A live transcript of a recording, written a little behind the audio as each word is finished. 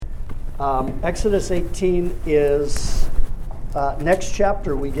Exodus 18 is, next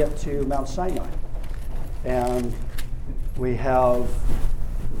chapter we get to Mount Sinai. And we have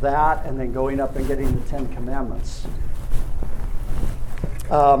that and then going up and getting the Ten Commandments.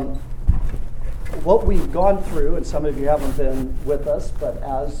 What we've gone through, and some of you haven't been with us, but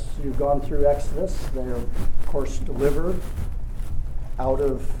as you've gone through Exodus, they're, of course, delivered out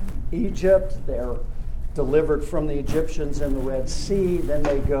of Egypt. They're delivered from the Egyptians in the Red Sea. Then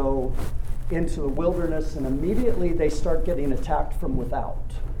they go into the wilderness, and immediately they start getting attacked from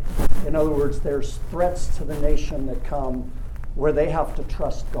without. In other words, there's threats to the nation that come where they have to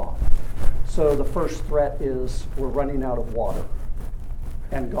trust God. So the first threat is we're running out of water,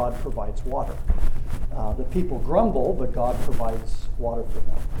 and God provides water. The people grumble, but God provides water for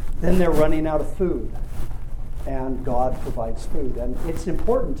them. Then they're running out of food, and God provides food. And it's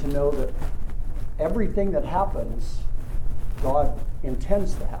important to know that everything that happens, God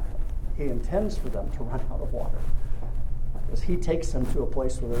intends to happen. He intends for them to run out of water, because he takes them to a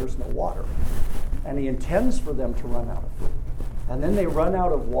place where there's no water. And he intends for them to run out of food. And then they run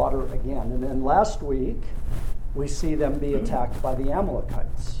out of water again. And then last week, we see them be attacked by the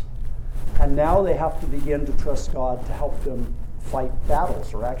Amalekites. And now they have to begin to trust God to help them fight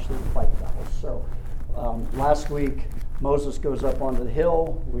battles, or actually fight battles. So last week, Moses goes up onto the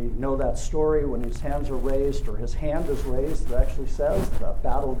hill. We know that story. When his hands are raised, or his hand is raised, it actually says the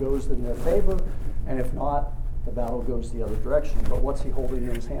battle goes in their favor. And if not, the battle goes the other direction. But what's he holding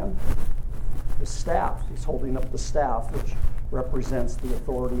in his hand? His staff. He's holding up the staff, which represents the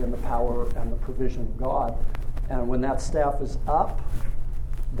authority and the power and the provision of God. And when that staff is up,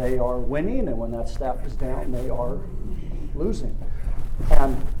 they are winning. And when that staff is down, they are losing.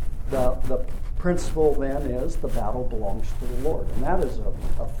 And the principle then is the battle belongs to the Lord. And that is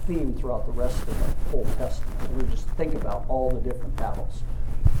a theme throughout the rest of the Old Testament. And we just think about all the different battles.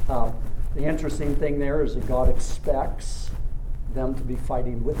 The interesting thing there is that God expects them to be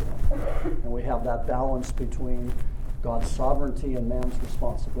fighting with him. And we have that balance between God's sovereignty and man's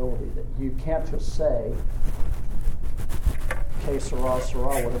responsibility, that you can't just say, okay, Sarah,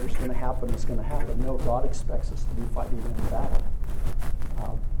 whatever's going to happen is going to happen. No, God expects us to be fighting in the battle.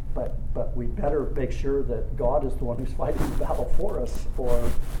 But we better make sure that God is the one who's fighting the battle for us,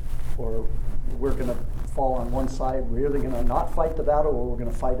 or we're going to fall on one side. We're either going to not fight the battle, or we're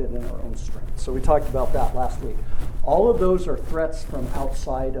going to fight it in our own strength. So we talked about that last week. All of those are threats from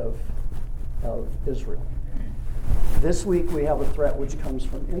outside of Israel. This week we have a threat which comes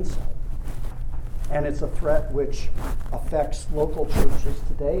from inside. And it's a threat which affects local churches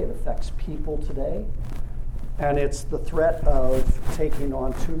today. It affects people today. And it's the threat of taking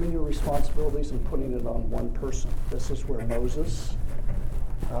on too many responsibilities and putting it on one person. This is where Moses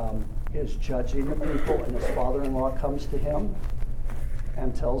is judging the people, and his father-in-law comes to him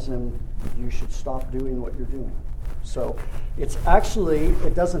and tells him, you should stop doing what you're doing. So it's actually,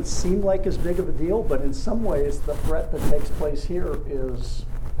 it doesn't seem like as big of a deal, but in some ways the threat that takes place here is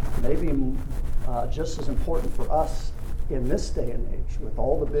maybe just as important for us in this day and age, with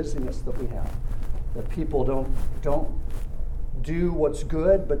all the busyness that we have. That people don't do what's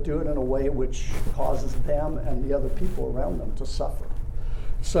good, but do it in a way which causes them and the other people around them to suffer.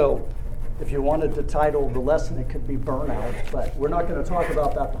 So if you wanted to title the lesson, it could be burnout, but we're not going to talk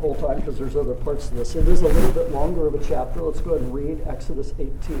about that the whole time because there's other parts to this. It is a little bit longer of a chapter. Let's go ahead and read Exodus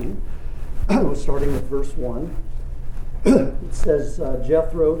 18, starting with verse 1. It says,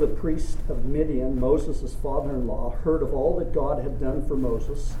 Jethro, the priest of Midian, Moses' father-in-law, heard of all that God had done for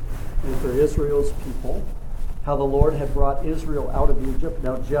Moses and for Israel's people, how the Lord had brought Israel out of Egypt.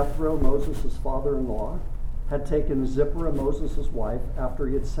 Now Jethro, Moses' father-in-law, had taken Zipporah, Moses' wife, after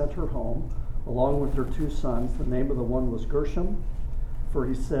he had sent her home, along with her 2 sons. The name of the one was Gershom, for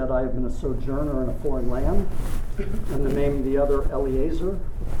he said, I have been a sojourner in a foreign land. And the name of the other, Eleazar,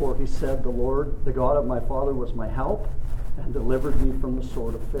 for he said, the Lord, the God of my father, was my help, and delivered me from the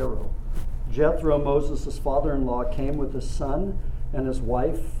sword of Pharaoh. Jethro, Moses' father-in-law, came with his son and his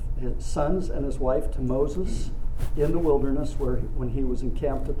wife, his sons and his wife, to Moses in the wilderness when he was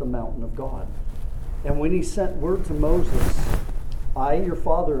encamped at the mountain of God. And when he sent word to Moses, I, your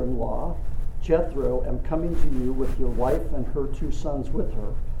father-in-law, Jethro, am coming to you with your wife and her 2 sons with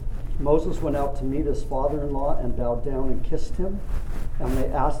her. Moses went out to meet his father-in-law and bowed down and kissed him. And they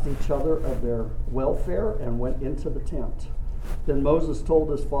asked each other of their welfare and went into the tent. Then Moses told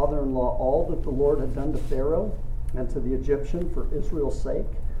his father-in-law all that the Lord had done to Pharaoh and to the Egyptian for Israel's sake,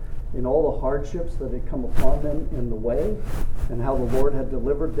 in all the hardships that had come upon them in the way, and how the Lord had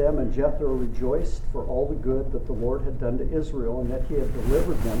delivered them. And Jethro rejoiced for all the good that the Lord had done to Israel, and that he had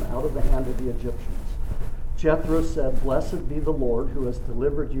delivered them out of the hand of the Egyptians. Jethro said, "Blessed be the Lord who has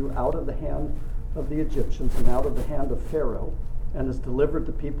delivered you out of the hand of the Egyptians and out of the hand of Pharaoh, and has delivered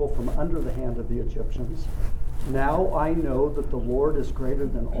the people from under the hand of the Egyptians. Now I know that the Lord is greater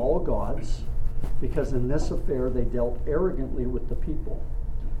than all gods, because in this affair they dealt arrogantly with the people."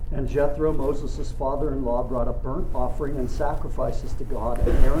 And Jethro, Moses' father-in-law, brought a burnt offering and sacrifices to God,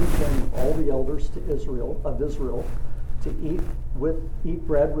 and Aaron came with all the elders to Israel to eat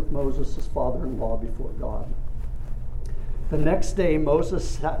bread with Moses' father-in-law before God. The next day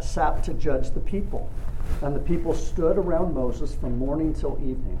Moses sat to judge the people, and the people stood around Moses from morning till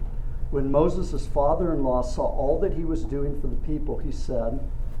evening. When Moses' father-in-law saw all that he was doing for the people, he said,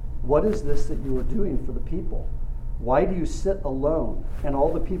 "What is this that you are doing for the people? Why do you sit alone, and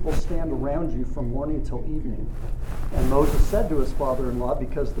all the people stand around you from morning till evening?" And Moses said to his father-in-law,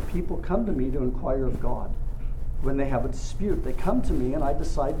 "Because the people come to me to inquire of God. When they have a dispute, they come to me, and I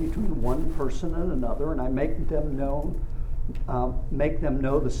decide between one person and another, and I make them know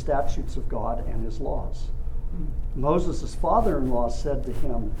the statutes of God and his laws." Moses' father-in-law said to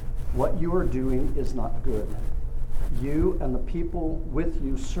him, "What you are doing is not good. You and the people with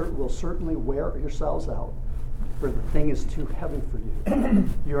you will certainly wear yourselves out, for the thing is too heavy for you.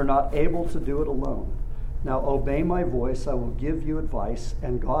 You are not able to do it alone. Now obey my voice, I will give you advice,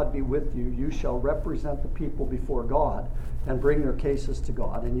 and God be with you. You shall represent the people before God and bring their cases to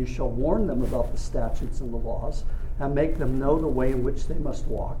God, and you shall warn them about the statutes and the laws, and make them know the way in which they must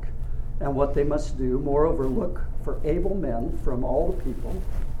walk, and what they must do. Moreover, look for able men from all the people,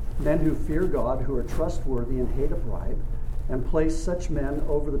 men who fear God, who are trustworthy and hate a bribe, and place such men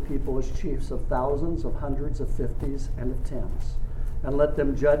over the people as chiefs of thousands, of hundreds, of fifties, and of tens. And let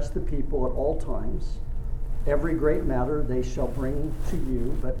them judge the people at all times. Every great matter they shall bring to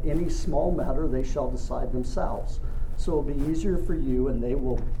you, but any small matter they shall decide themselves. So it will be easier for you, and they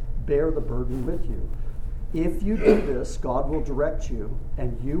will bear the burden with you. If you do this, God will direct you,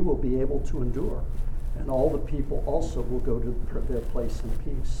 and you will be able to endure. And all the people also will go to their place in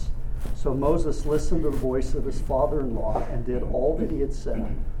peace." So Moses listened to the voice of his father-in-law and did all that he had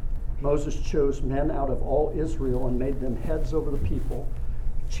said. Moses chose men out of all Israel and made them heads over the people,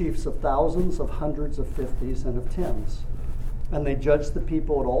 chiefs of thousands, of hundreds, of fifties, and of tens. And they judged the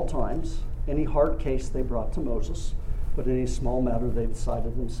people at all times. Any hard case they brought to Moses, but any small matter they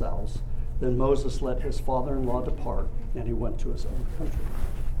decided themselves. Then Moses let his father-in-law depart, and he went to his own country.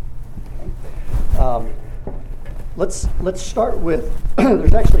 Let's start with,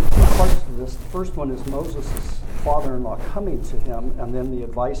 there's actually two parts to this. The first one is Moses' father-in-law coming to him, and then the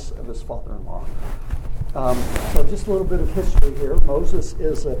advice of his father-in-law. So just a little bit of history here. Moses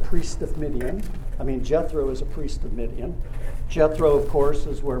is a priest of Midian. Jethro is a priest of Midian. Jethro, of course,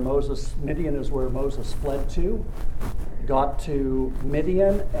 is where Midian is where Moses fled to, got to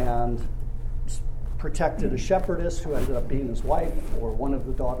Midian, and protected a shepherdess who ended up being his wife, or one of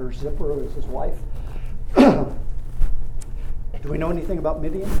the daughters, Zipporah, is his wife. Do we know anything about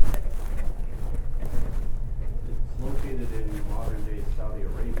Midian? It's located in modern-day Saudi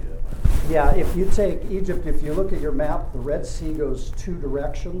Arabia. Yeah, if you take Egypt, if you look at your map, the Red Sea goes two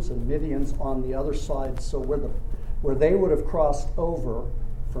directions, and Midian's on the other side. So where they would have crossed over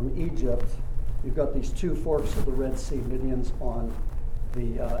from Egypt, you've got these two forks of the Red Sea. Midian's on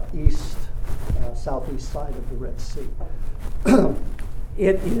the southeast side of the Red Sea.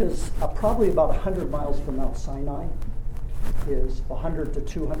 It is probably about 100 miles from Mount Sinai, is 100 to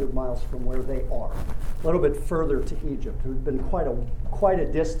 200 miles from where they are. A little bit further to Egypt. It would have been quite a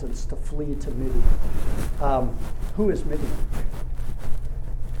distance to flee to Midian. Who is Midian?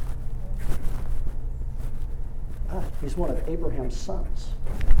 He's one of Abraham's sons.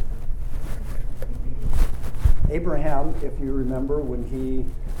 Abraham, if you remember, when he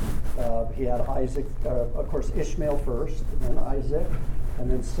had Isaac, of course Ishmael first, and then Isaac, and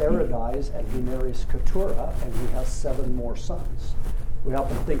then Sarah dies, and he marries Keturah, and he has 7 more sons. We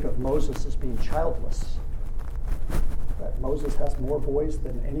often think of Moses as being childless. That Moses has more boys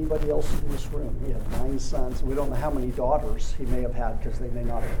than anybody else in this room. He had 9 sons. We don't know how many daughters he may have had because they may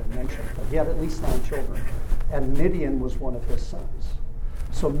not have been mentioned, but he had at least 9 children. And Midian was one of his sons.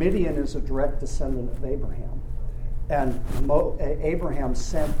 So Midian is a direct descendant of Abraham. And Abraham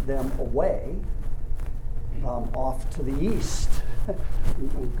sent them away off to the east.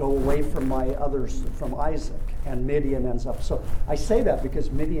 Go away from from Isaac. And Midian ends up. So I say that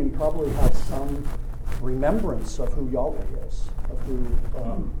because Midian probably has some remembrance of who Yahweh is, of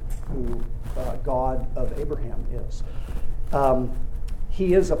who God of Abraham is.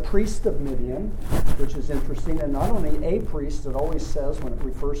 He is a priest of Midian, which is interesting. And not only a priest, it always says when it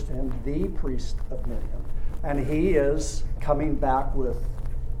refers to him, the priest of Midian. And he is coming back with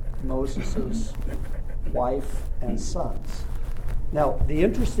Moses' wife, and sons. Now, the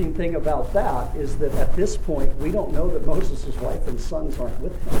interesting thing about that is that at this point, we don't know that Moses' wife and sons aren't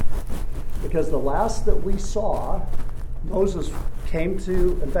with him. Because the last that we saw, Moses came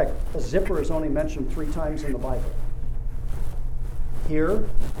to, in fact, Zipporah is only mentioned 3 times in the Bible. Here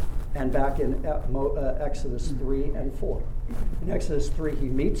and back in Exodus 3 and 4. In Exodus 3, he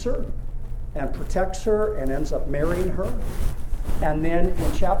meets her and protects her and ends up marrying her. And then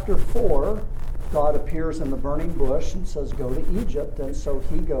in chapter 4, God appears in the burning bush and says, go to Egypt. And so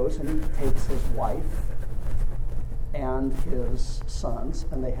he goes and he takes his wife and his sons,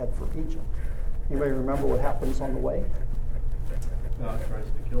 and they head for Egypt. Anybody remember what happens on the way? God tries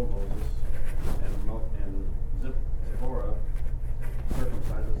to kill Moses, and Zipporah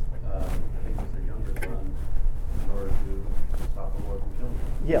circumcises, I think it was their younger son, in order to stop the Lord from killing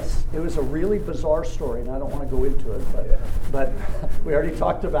him. Yes, it was a really bizarre story, and I don't want to go into it, but we already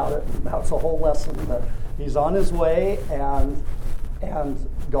talked about it. That's a whole lesson. But he's on his way, and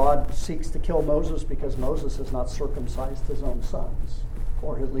God seeks to kill Moses because Moses has not circumcised his own sons,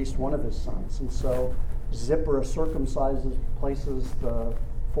 or at least one of his sons. And so Zipporah circumcises, places the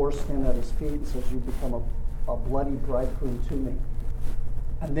foreskin at his feet, and says, you become a bloody bridegroom to me.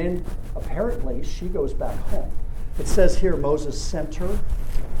 And then apparently she goes back home. It says here Moses sent her,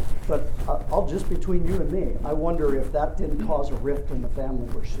 but I'll just between you and me, I wonder if that didn't cause a rift in the family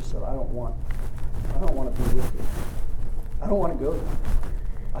where she said, I don't want to be with you. I don't want to go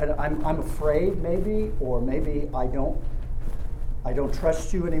there. I'm afraid maybe, or maybe I don't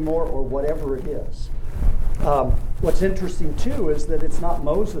trust you anymore, or whatever it is. What's interesting too is that it's not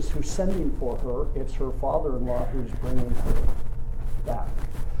Moses who's sending for her, it's her father-in-law who's bringing her back.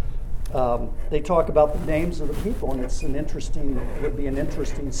 They talk about the names of the people, and it would be an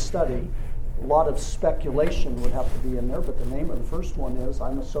interesting study. A lot of speculation would have to be in there, but the name of the first one is,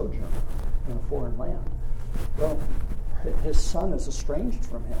 I'm a sojourner in a foreign land. Well, his son is estranged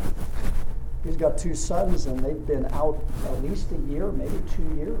from him. He's got 2 sons, and they've been out at least a year, maybe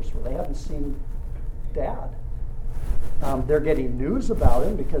 2 years, where they haven't seen Dad. They're getting news about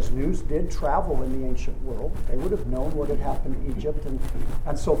him because news did travel in the ancient world. They would have known what had happened in Egypt.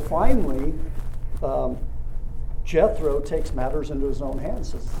 And so finally, Jethro takes matters into his own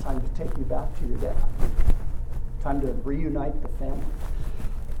hands. Says, it's time to take you back to your dad. Time to reunite the family.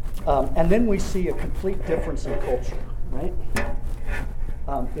 And then we see a complete difference in culture, right?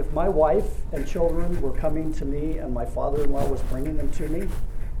 If my wife and children were coming to me and my father-in-law was bringing them to me,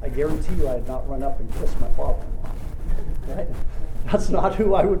 I guarantee you I'd not run up and kiss my father-in-law. Right? That's not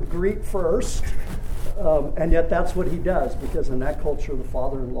who I would greet first. And yet that's what he does, because in that culture the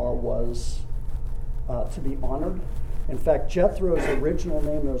father-in-law was to be honored. In fact, Jethro's original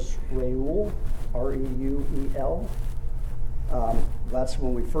name is Reuel, R-E-U-E-L. That's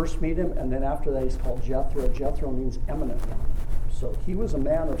when we first meet him, and then after that he's called Jethro. Jethro means eminent one. So he was a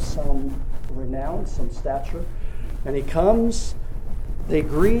man of some renown, some stature. And he comes, they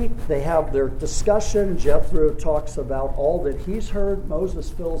greet, they have their discussion. Jethro talks about all that he's heard.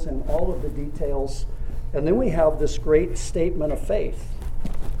 Moses fills in all of the details. And then we have this great statement of faith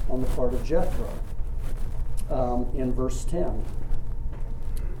on the part of Jethro in verse 10.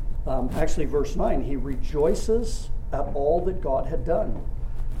 Actually, verse 9, he rejoices at all that God had done.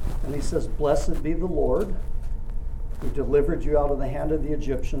 And he says, blessed be the Lord, who delivered you out of the hand of the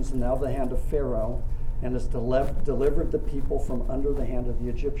Egyptians and now the hand of Pharaoh, and has delivered the people from under the hand of the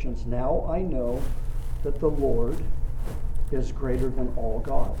Egyptians. Now I know that the Lord is greater than all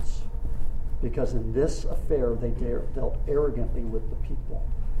gods, because in this affair they dealt arrogantly with the people.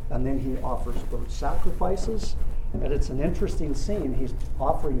 And then he offers bird sacrifices, and it's an interesting scene. He's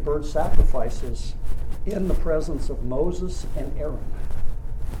offering bird sacrifices in the presence of Moses and Aaron.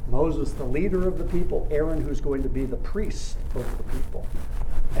 Moses, the leader of the people, Aaron, who's going to be the priest of the people.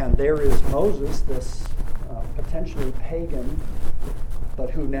 And there is Moses, this potentially pagan, but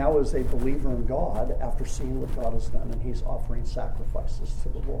who now is a believer in God after seeing what God has done, and he's offering sacrifices to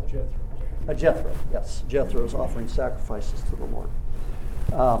the Lord. Jethro, yes. Jethro is offering sacrifices to the Lord.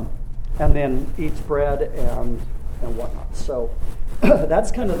 And then eats bread and whatnot. So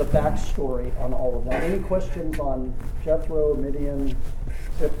that's kind of the backstory on all of that. Any questions on Jethro, Midian,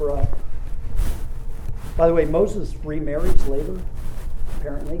 Zipporah? By the way, Moses remarries later,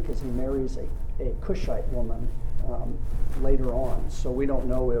 apparently, because he marries a Cushite woman later on. So we don't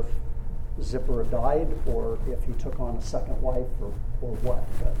know if Zipporah died or if he took on a second wife or what.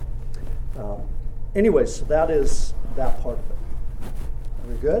 But anyways, so that is that part of it. Are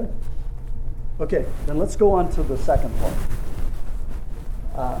we good? Okay, then let's go on to the second part.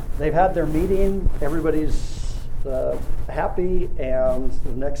 They've had their meeting, everybody's happy, and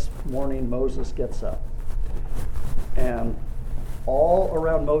the next morning Moses gets up. And all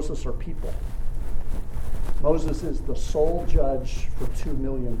around Moses are people. Moses is the sole judge for 2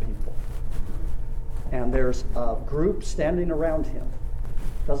 million people. And there's a group standing around him.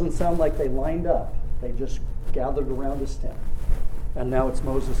 Doesn't sound like they lined up. They just gathered around his tent. And now it's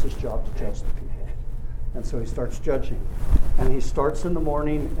Moses' job to judge the people. And so he starts judging. And he starts in the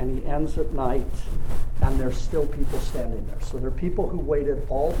morning and he ends at night. And there's still people standing there. So there are people who waited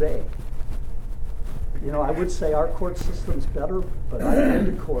all day. You know, I would say our court system's better, but I've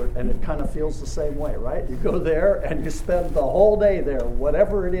been to court and it kind of feels the same way, right? You go there and you spend the whole day there,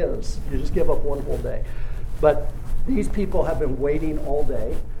 whatever it is. You just give up one whole day. But these people have been waiting all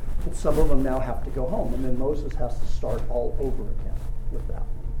day, and some of them now have to go home. And then Moses has to start all over again with that.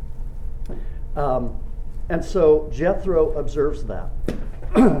 And so Jethro observes that.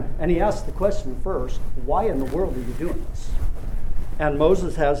 And he asks the question first, why in the world are you doing this? And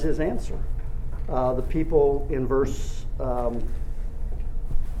Moses has his answer. The people in verse, can't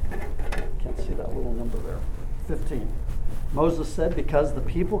see that little number there, 15. Moses said, because the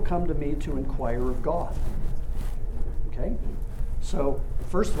people come to me to inquire of God. Okay? So,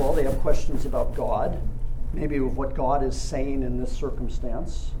 first of all, they have questions about God, maybe of what God is saying in this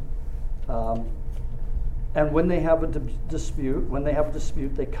circumstance. And when they have a dispute,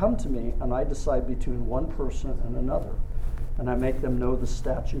 they come to me, and I decide between one person and another. And I make them know the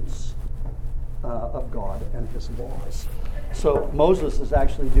statutes of God and his laws. So Moses is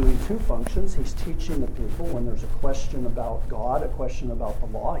actually doing two functions. He's teaching the people when there's a question about God, a question about the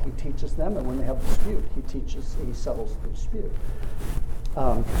law, he teaches them, and when they have a dispute, he settles the dispute.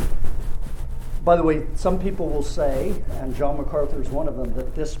 By the way, some people will say, and John MacArthur is one of them,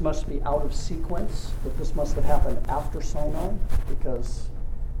 that this must be out of sequence, that this must have happened after Sinai, because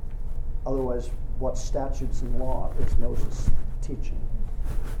otherwise what statutes and law is Moses teaching?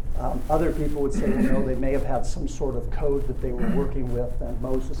 Other people would say, no, they may have had some sort of code that they were working with, and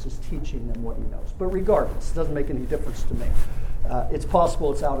Moses is teaching them what he knows. But regardless, it doesn't make any difference to me. It's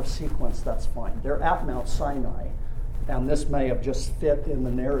possible it's out of sequence, that's fine. They're at Mount Sinai, and this may have just fit in the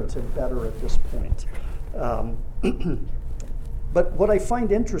narrative better at this point. But what I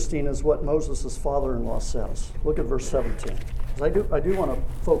find interesting is what Moses' father-in-law says. Look at verse 17. Because I do want to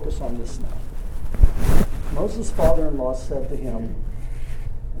focus on this now. Moses' father-in-law said to him,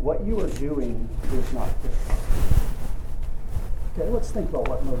 what you are doing is not good. Okay, let's think about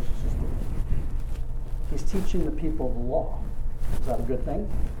what Moses is doing. He's teaching the people the law. Is that a good thing?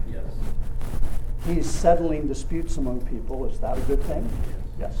 Yes. He's settling disputes among people. Is that a good thing?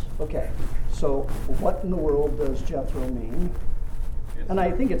 Yes. Okay. So what in the world does Jethro mean? And I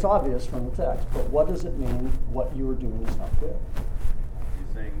think it's obvious from the text, but what does it mean what you are doing is not good?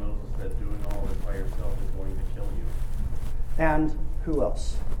 He's saying, Moses, that doing all this by yourself is going to kill you. And who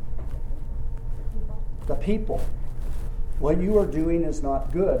else? The people. What you are doing is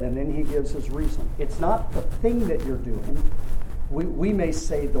not good. And then he gives his reason. It's not the thing that you're doing. We may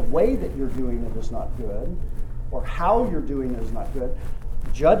say the way that you're doing it is not good, or how you're doing it is not good.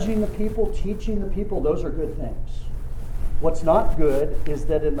 Judging the people, teaching the people, those are good things. What's not good is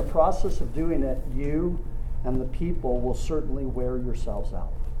that in the process of doing it, you and the people will certainly wear yourselves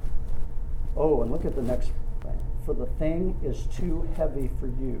out. Oh, and look at the next thing. For the thing is too heavy for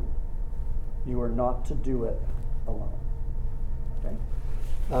you. You are not to do it alone. Okay?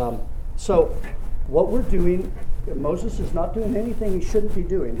 So what we're doing, Moses is not doing anything he shouldn't be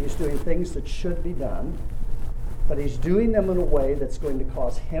doing. He's doing things that should be done, but he's doing them in a way that's going to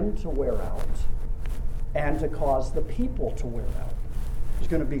cause him to wear out and to cause the people to wear out. There's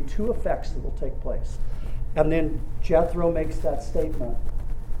going to be two effects that will take place. And then Jethro makes that statement,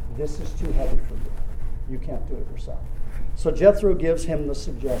 this is too heavy for you. You can't do it yourself. So Jethro gives him the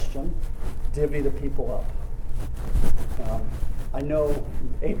suggestion, divvy the people up. I know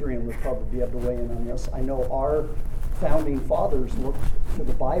Adrian would probably be able to weigh in on this. I know our founding fathers looked to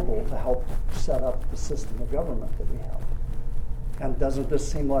the Bible to help set up the system of government that we have. And doesn't this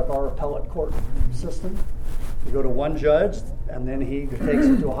seem like our appellate court system? You go to one judge, and then he takes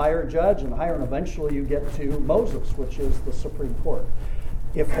it to a higher judge, and higher, and eventually you get to Moses, which is the Supreme Court.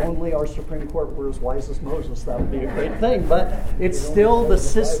 If only our Supreme Court were as wise as Moses, that would be a great thing. But it's still the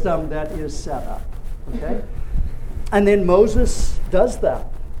system that is set up. Okay? And then Moses does that.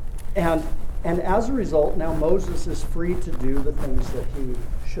 And as a result, now Moses is free to do the things that he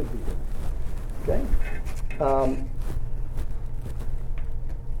should be doing. Okay?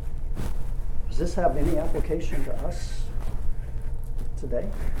 Does this have any application to us today?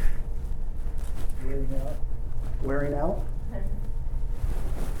 Wearing out?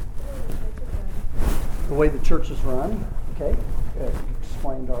 The way the church is run? Okay.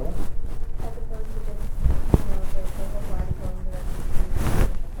 Explain, darling. As opposed to just,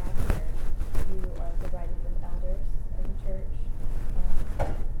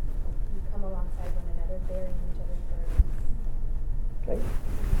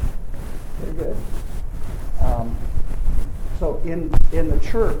 in the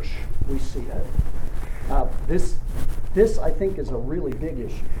church, we see it. This, I think, is a really big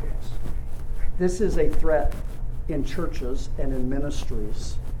issue for us. This is a threat in churches and in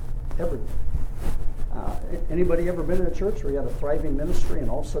ministries everywhere. Anybody ever been in a church where you had a thriving ministry and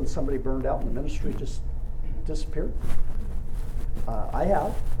all of a sudden somebody burned out and the ministry just disappeared? I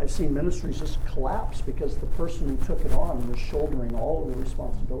have. I've seen ministries just collapse because the person who took it on was shouldering all of the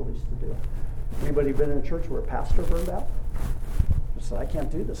responsibilities to do it. Anybody been in a church where a pastor burned out? Just said, I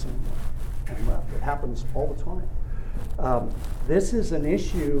can't do this anymore. And left. It happens all the time. This is an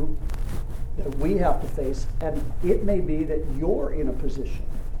issue that we have to face, and it may be that you're in a position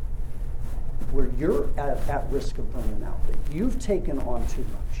where you're at risk of burning out, that you've taken on too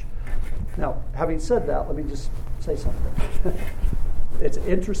much. Now, having said that, let me just say something. It's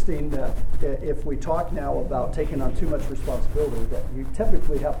interesting that if we talk now about taking on too much responsibility, that you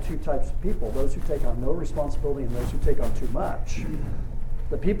typically have two types of people, those who take on no responsibility and those who take on too much.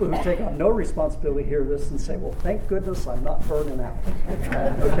 The people who take on no responsibility hear this and say, well, thank goodness I'm not burning out.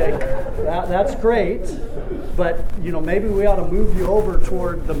 Okay, that's great, but maybe we ought to move you over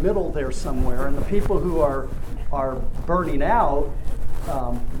toward the middle there somewhere, and the people who are burning out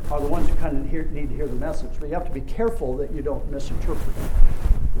are the ones who kind of need to hear the message. But you have to be careful that you don't misinterpret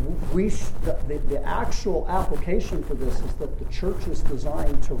it. The actual application for this is that the church is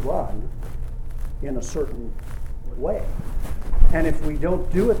designed to run in a certain way. And if we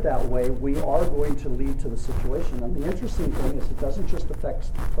don't do it that way, we are going to lead to the situation. And the interesting thing is it doesn't just affect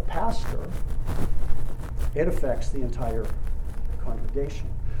the pastor, it affects the entire congregation.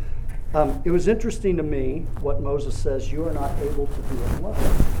 It was interesting to me what Moses says, you are not able to do it alone.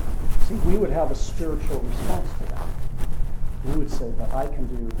 See, we would have a spiritual response to that. We would say that I can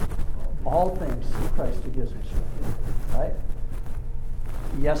do all things through Christ who gives me strength. Right?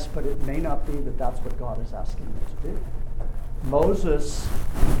 Yes, but it may not be that that's what God is asking me to do.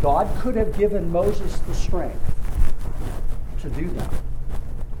 God could have given Moses the strength to do that.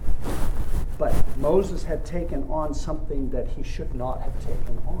 But Moses had taken on something that he should not have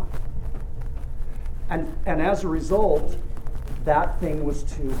taken on. And as a result, that thing was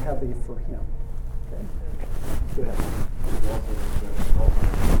too heavy for him. Okay? Go ahead.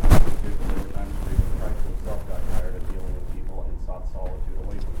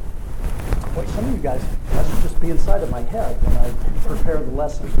 Well, some of you guys should just be inside of my head when I prepare the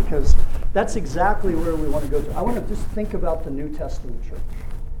lesson, because that's exactly where we want to go to. I want to just think about the New Testament church.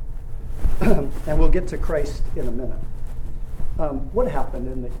 And we'll get to Christ in a minute. What happened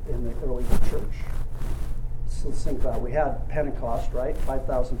in the early church? So let's think about it. We had Pentecost, right?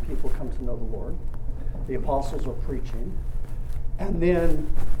 5,000 people come to know the Lord. The apostles are preaching. And then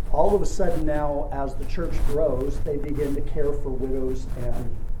all of a sudden now, as the church grows, they begin to care for widows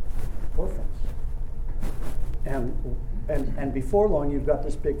and orphans. And before long, you've got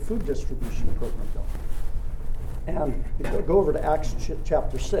this big food distribution program going. And if we go over to Acts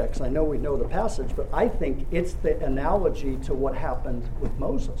chapter 6, I know we know the passage, but I think it's the analogy to what happened with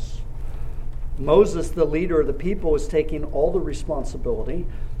Moses. Moses, the leader of the people, is taking all the responsibility.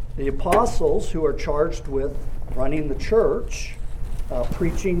 The apostles, who are charged with running the church,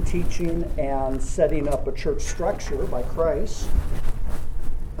 preaching, teaching, and setting up a church structure by Christ,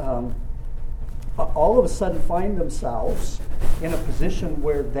 all of a sudden find themselves in a position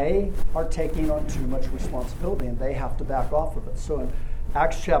where they are taking on too much responsibility and they have to back off of it. So in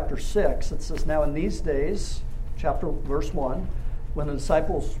Acts chapter 6, it says, now in these days, verse 1, when the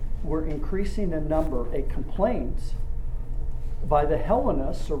disciples were increasing in number, a complaint by the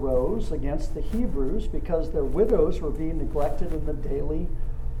Hellenists arose against the Hebrews because their widows were being neglected in the daily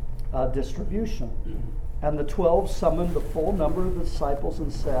distribution. And the 12 summoned the full number of the disciples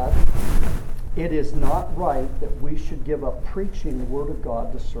and said, it is not right that we should give up preaching the word of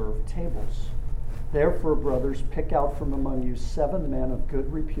God to serve tables. Therefore, brothers, pick out from among you 7 men of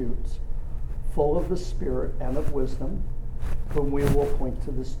good repute, full of the Spirit and of wisdom, whom we will appoint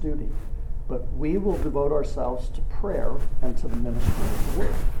to this duty. But we will devote ourselves to prayer and to the ministry of the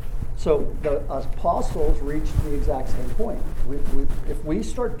word. So the apostles reached the exact same point. If we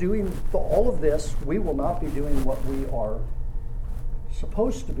start doing all of this, we will not be doing what we are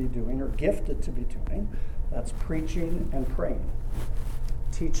supposed to be doing or gifted to be doing. That's preaching and praying,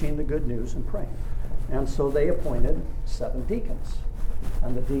 teaching the good news and praying. And so they appointed 7 deacons,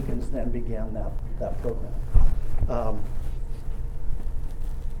 and the deacons then began that program.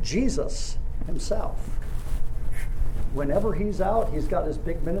 Jesus himself, whenever he's out, he's got his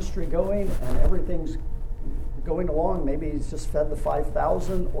big ministry going and everything's going along. Maybe he's just fed the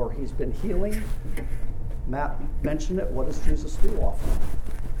 5,000 or he's been healing. Matt mentioned it. What does Jesus do often?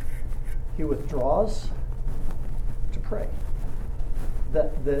 He withdraws to pray.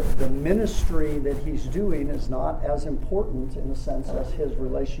 the ministry that he's doing is not as important in a sense as his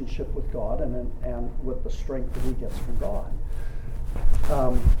relationship with God and with the strength that he gets from God.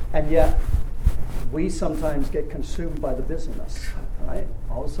 And yet, we sometimes get consumed by the busyness, right?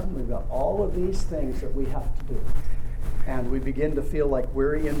 All of a sudden, we've got all of these things that we have to do. And we begin to feel like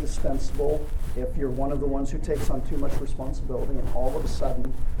we're indispensable if you're one of the ones who takes on too much responsibility, and all of a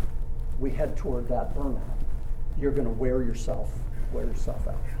sudden, we head toward that burnout. You're going to wear yourself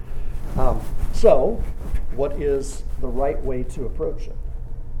out. So, what is the right way to approach it?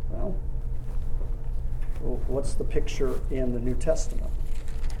 Well, what's the picture in the New Testament?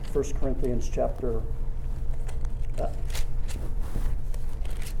 1 Corinthians chapter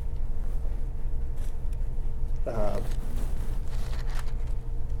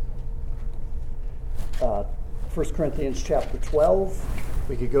 1 Corinthians chapter 12.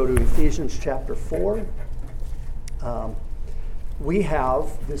 We could go to Ephesians chapter 4. We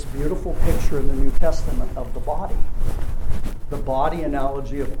have this beautiful picture in the New Testament of the body. The body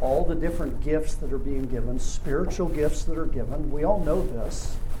analogy of all the different gifts that are being given, spiritual gifts that are given. We all know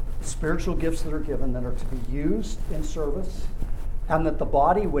this. Spiritual gifts that are given that are to be used in service, and that the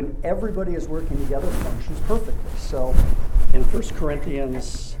body, when everybody is working together, functions perfectly. So in 1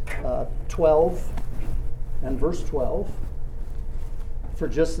 Corinthians 12 and verse 12, for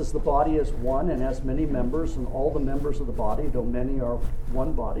just as the body is one and has many members, and all the members of the body, though many are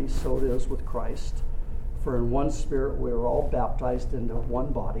one body, so it is with Christ. For in one Spirit we are all baptized into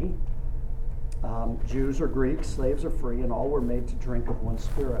one body. Jews or Greeks, slaves or free, and all were made to drink of one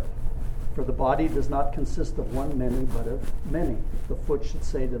Spirit. For the body does not consist of one many, but of many. The foot should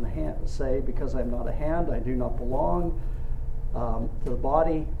say to the hand, because I am not a hand, I do not belong to the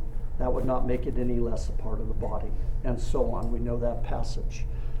body. That would not make it any less a part of the body, and so on. We know that passage.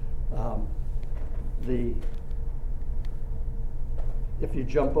 If you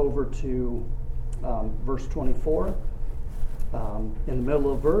jump over to verse 24, in the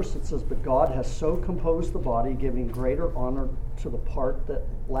middle of the verse it says, "But God has so composed the body, giving greater honor to the part that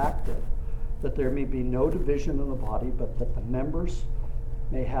lacked it, that there may be no division in the body, but that the members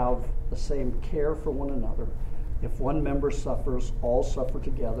may have the same care for one another. If one member suffers, all suffer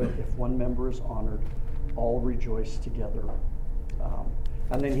together. If one member is honored, all rejoice together."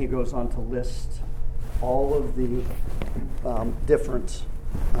 And then he goes on to list all of the different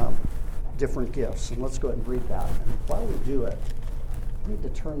gifts. And let's go ahead and read that. And while we do it, I need to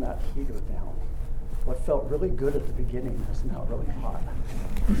turn that heater down. What felt really good at the beginning is now really hot.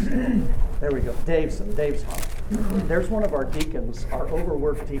 So, there we go. Dave's hot. There's one of our deacons, our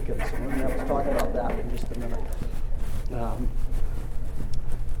overworked deacons. We're going to have to talk about that in just a minute.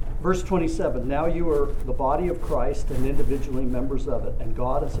 Verse 27, "Now you are the body of Christ and individually members of it, and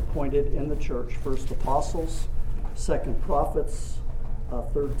God has appointed in the church first apostles, second prophets,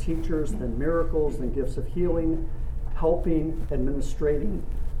 third teachers, then miracles, then gifts of healing, helping, administrating,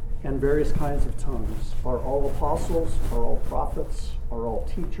 and various kinds of tongues. Are all apostles? Are all prophets? Are all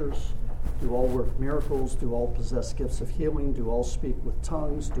teachers? Do all work miracles? Do all possess gifts of healing? Do all speak with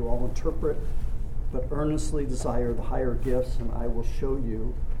tongues? Do all interpret? But earnestly desire the higher gifts, and I will show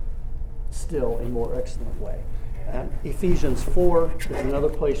you still a more excellent way." And Ephesians 4 is another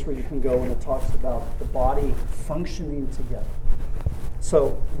place where you can go, and it talks about the body functioning together.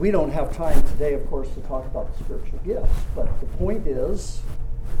 So we don't have time today, of course, to talk about the spiritual gifts, but the point is,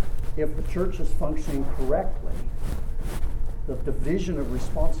 if the church is functioning correctly, the division of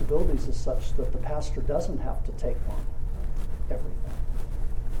responsibilities is such that the pastor doesn't have to take on everything,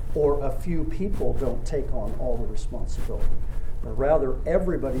 or a few people don't take on all the responsibility, but rather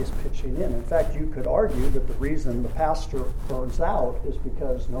everybody is pitching in. In fact, you could argue that the reason the pastor burns out is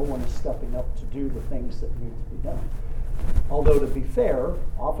because no one is stepping up to do the things that need to be done. Although, to be fair,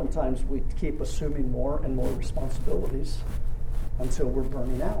 oftentimes we keep assuming more and more responsibilities until we're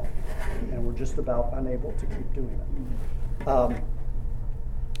burning out, and we're just about unable to keep doing it.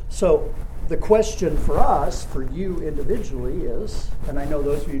 So the question for us, for you individually is, and I know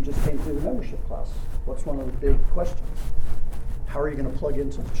those of you who just came through the membership class, what's one of the big questions? How are you going to plug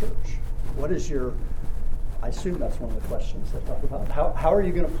into the church? What is your, I assume that's one of the questions they talk about. How are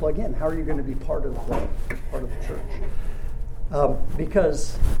you going to plug in? How are you going to be part of the church?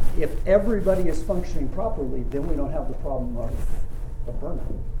 Because if everybody is functioning properly, then we don't have the problem of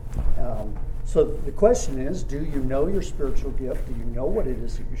burnout. So the question is, do you know your spiritual gift? Do you know what it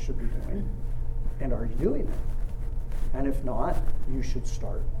is that you should be doing? And are you doing it? And if not, you should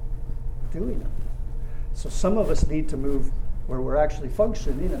start doing it. So some of us need to move where we're actually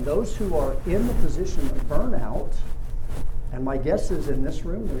functioning, and those who are in the position of burnout, and my guess is in this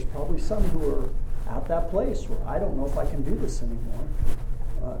room, there's probably some who are at that place where I don't know if I can do this anymore.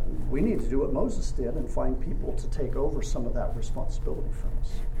 We need to do what Moses did and find people to take over some of that responsibility from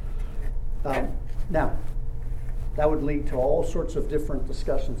us. Now, that would lead to all sorts of different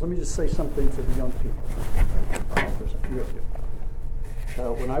discussions. Let me just say something to the young people. There's a few of you.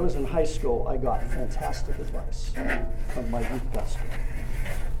 When I was in high school, I got fantastic advice from my youth pastor.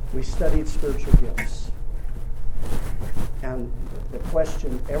 We studied spiritual gifts. And the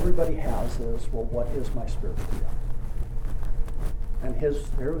question everybody has is, well, what is my spiritual gift? And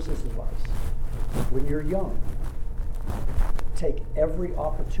here was his advice. When you're young, take every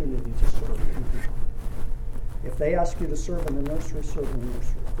opportunity to serve in people. If they ask you to serve in the nursery, serve in the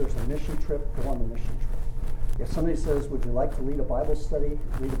nursery. If there's a mission trip, go on the mission trip. If somebody says, would you like to lead a Bible study,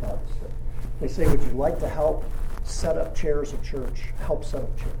 lead a Bible study. They say, would you like to help set up chairs at church, help set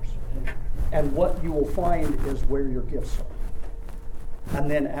up chairs. And what you will find is where your gifts are. And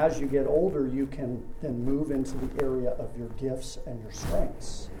then as you get older, you can then move into the area of your gifts and your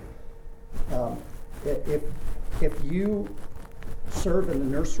strengths. If you serve in the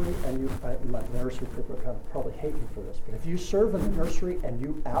nursery, and my nursery people probably hate me for this, but if you serve in the nursery and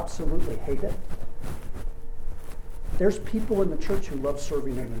you absolutely hate it, there's people in the church who love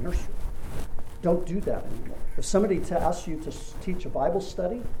serving in the nursery. Don't do that anymore. If somebody asks you to teach a Bible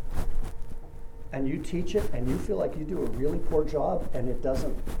study, and you teach it, and you feel like you do a really poor job, and it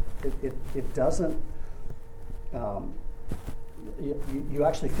doesn't, you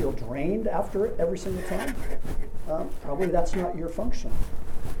actually feel drained after it every single time, probably that's not your function.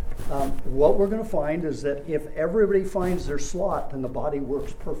 What we're going to find is that if everybody finds their slot, then the body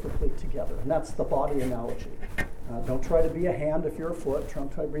works perfectly together, and that's the body analogy. Don't try to be a hand if you're a foot.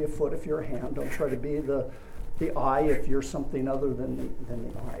 Don't try to be a foot if you're a hand. Don't try to be the eye if you're something other than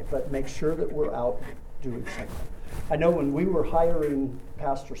the eye. But make sure that we're out doing something. I know when we were hiring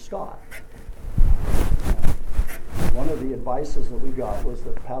Pastor Scott, one of the advices that we got was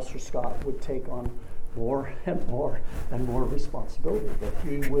that Pastor Scott would take on more and more and more responsibility, that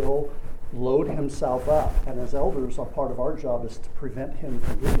he will load himself up. And as elders, a part of our job is to prevent him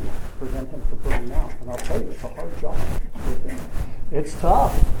from doing that, prevent him from burning out. And I'll tell you, it's a hard job with him. It's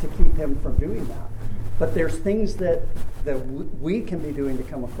tough to keep him from doing that. But there's things that we can be doing to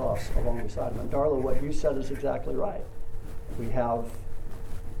come across alongside him. And Darla, what you said is exactly right. You have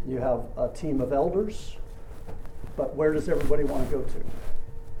a team of elders, but where does everybody want to go to?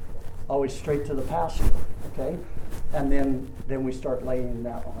 Always straight to the pastor, okay? And then we start laying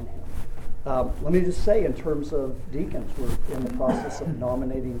that on him. Let me just say, in terms of deacons, we're in the process of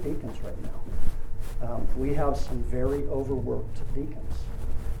nominating deacons right now. We have some very overworked deacons.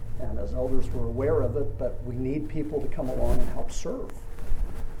 And as elders, we're aware of it, but we need people to come along and help serve.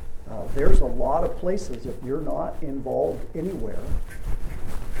 There's a lot of places, if you're not involved anywhere,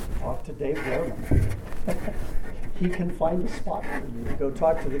 talk to Dave Gorman. He can find a spot for you. Go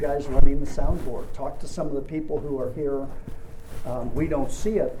talk to the guys running the soundboard. Talk to some of the people who are here. We don't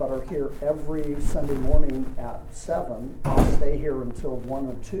see it, but are here every Sunday morning at 7. Stay here until 1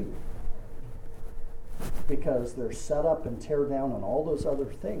 or 2. Because they're set up and tear down and all those other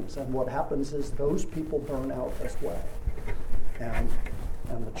things. And what happens is those people burn out as well. And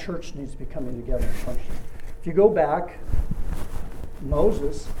the church needs to be coming together and functioning. If you go back,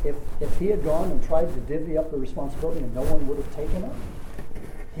 Moses, if he had gone and tried to divvy up the responsibility and no one would have taken it,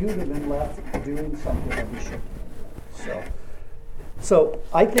 he would have been left doing something that he shouldn't have done. So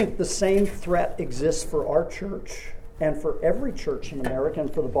I think the same threat exists for our church and for every church in America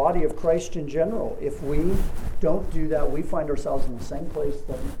and for the body of Christ in general. If we don't do that, we find ourselves in the same place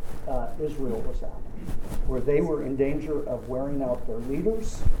that Israel was at, where they were in danger of wearing out their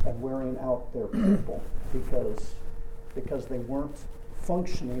leaders and wearing out their people because they weren't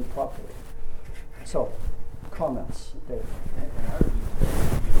functioning properly. So, comments, Dave?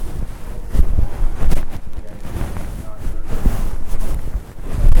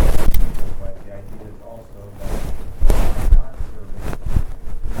 But the idea is also that not serving,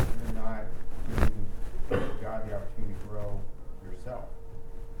 you're not giving God the opportunity to grow yourself.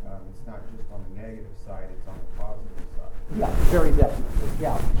 It's not just on the negative side, it's on the positive side. Yeah, very definitely.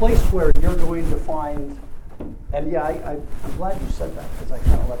 Yeah, place where you're going to find, and yeah, I'm glad you said that because I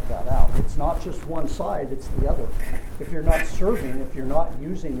kind of left that out. It's not just one side, it's the other. If you're not serving, if you're not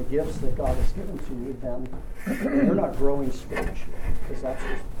using the gifts that God has given to you, then you're not growing spiritually because that's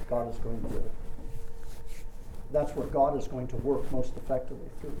what God is going to do. That's where God is going to work most effectively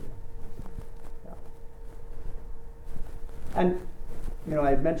through you. Yeah. And, I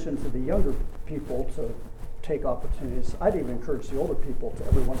had mentioned to the younger people to take opportunities. I'd even encourage the older people to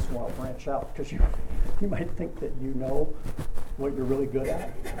every once in a while branch out because you might think that you know what you're really good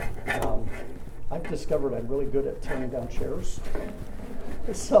at. I've discovered I'm really good at tearing down chairs.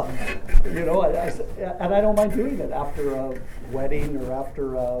 So, you know, and I don't mind doing it after a wedding or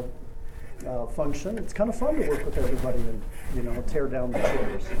after a function. It's kind of fun to work with everybody and, you know, tear down the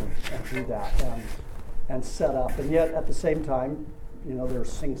chairs and do that and set up. And yet, at the same time, you know,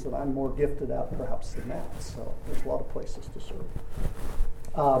 there's things that I'm more gifted at perhaps than that. So there's a lot of places to serve.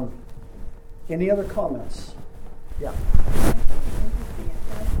 Any other comments? Yeah. Interesting. It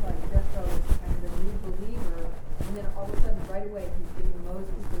sounds like Jethro is kind of a new believer, and then all of a sudden, right away, he's giving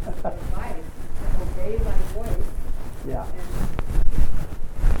Moses this advice: obey my voice. Yeah.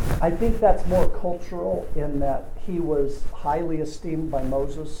 I think that's more cultural in that he was highly esteemed by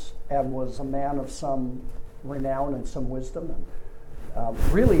Moses and was a man of some renown and some wisdom. And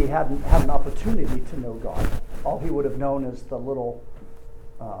really, he hadn't had an opportunity to know God. All he would have known is the little,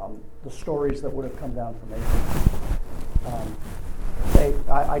 the stories that would have come down from Abraham.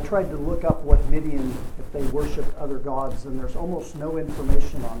 I tried to look up what Midian, if they worshipped other gods, and there's almost no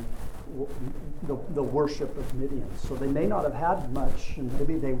information on the worship of Midian. So they may not have had much, and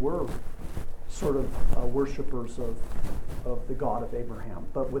maybe they were sort of worshippers of the God of Abraham,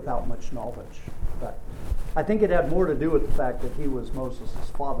 but without much knowledge. But I think it had more to do with the fact that he was Moses'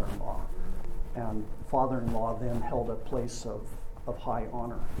 father-in-law, and father-in-law then held a place of high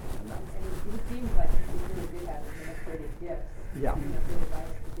honor. And he seems like he really did have administrative gifts. Yeah. And good advice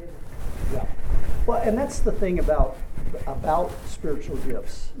to give him. Yeah. Well, and that's the thing about spiritual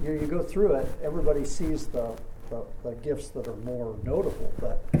gifts. You go through it, everybody sees the gifts that are more notable,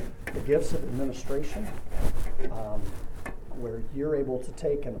 but the gifts of administration, where you're able to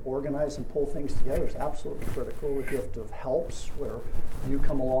take and organize and pull things together, is absolutely critical. The gift of helps, where you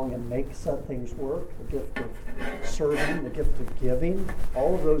come along and make set things work. The gift of serving, the gift of giving.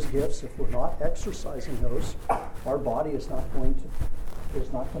 All of those gifts, if we're not exercising those, our body is not going to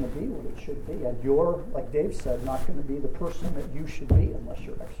be what it should be. And you're, like Dave said, not going to be the person that you should be unless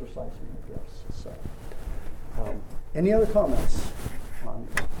you're exercising your gifts. So, any other comments on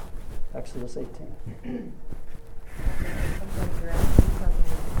Exodus 18? Sometimes you're asking something,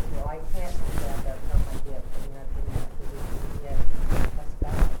 well, I can't do that, that's not my gift, and you're not giving that position, and yet that's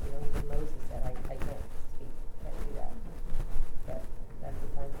God. You know, even Moses said, I can't speak, can't do that. But that's the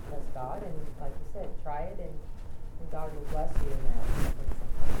time to trust God, and like you said, try it, and God will bless you in that. I think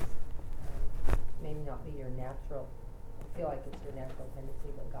sometimes maybe not be your natural, I feel like it's your natural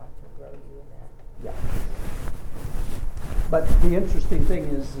tendency, but God can grow you in that. Yeah. But the interesting thing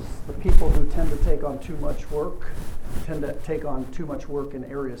is the people who tend to take on too much work tend to take on too much work in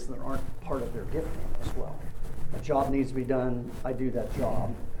areas that aren't part of their gifting as well. A job needs to be done, I do that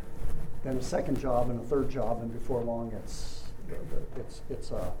job. Then a second job and a third job, and before long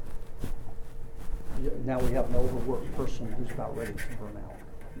now we have an overworked person who's about ready to burn out.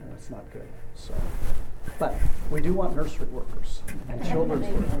 And it's not good. So, but we do want nursery workers and children's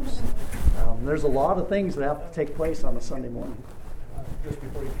workers. There's a lot of things that have to take place on a Sunday morning. Just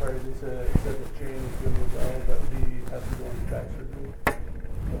before you started, it said that Jane is doing well, but he has to go into back surgery.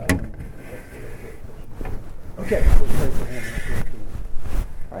 Okay, we'll pray for him.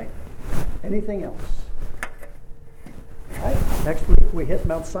 All right. Anything else? All right. Next week we hit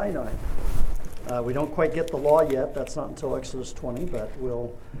Mount Sinai. We don't quite get the law yet. That's not until Exodus 20, but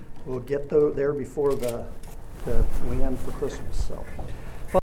we'll get there before we end for Christmas. So.